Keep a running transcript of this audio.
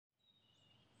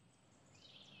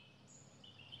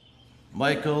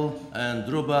Michael and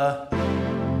Druba.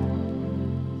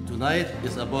 Tonight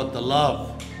is about the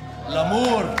love.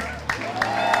 L'amour.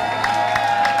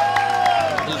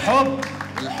 الحب.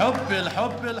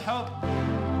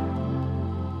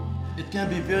 It can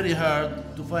be very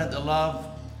hard to find a love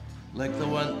like the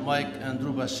one Mike and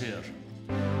Druba share.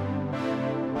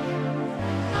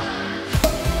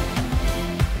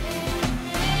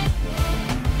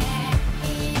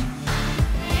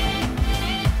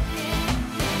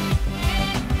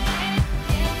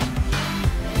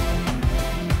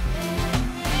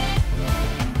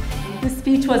 This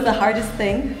speech was the hardest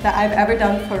thing that I've ever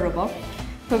done for Ruba,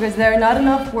 because there are not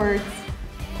enough words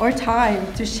or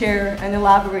time to share and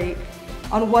elaborate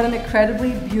on what an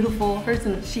incredibly beautiful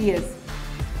person she is.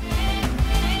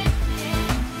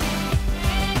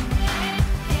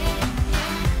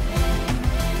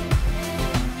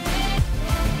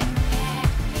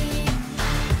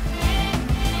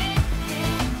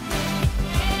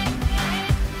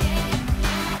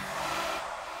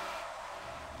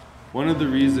 One of the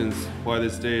reasons why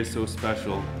this day is so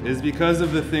special is because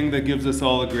of the thing that gives us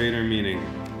all a greater meaning.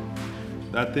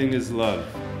 That thing is love,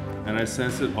 and I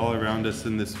sense it all around us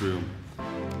in this room.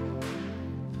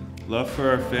 Love for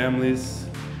our families,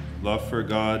 love for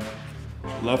God,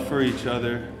 love for each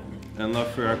other, and love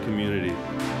for our community.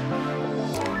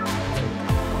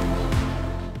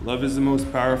 Love is the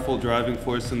most powerful driving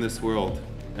force in this world,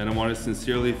 and I want to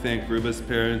sincerely thank Ruba's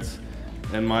parents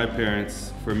and my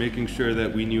parents for making sure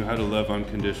that we knew how to love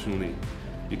unconditionally.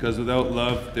 Because without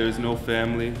love, there is no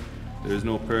family, there is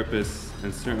no purpose,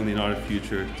 and certainly not a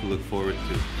future to look forward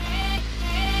to.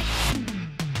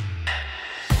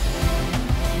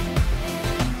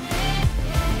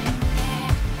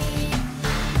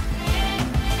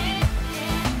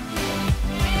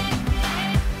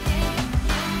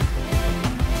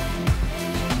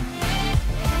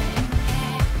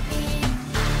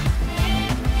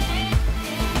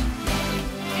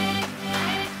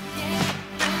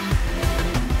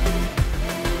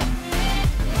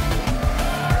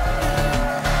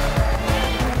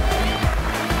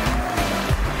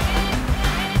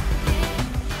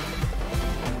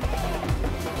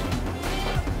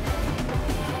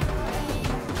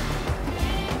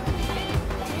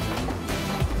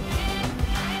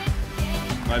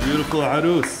 My beautiful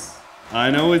Arus, I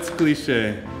know it's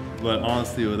cliche, but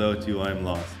honestly without you I'm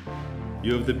lost.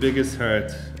 You have the biggest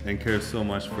heart and care so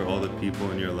much for all the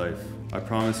people in your life. I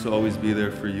promise to always be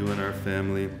there for you and our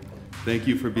family. Thank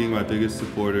you for being my biggest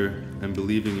supporter and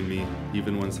believing in me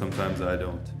even when sometimes I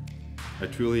don't. I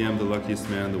truly am the luckiest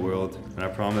man in the world, and I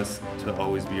promise to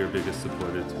always be your biggest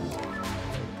supporter too.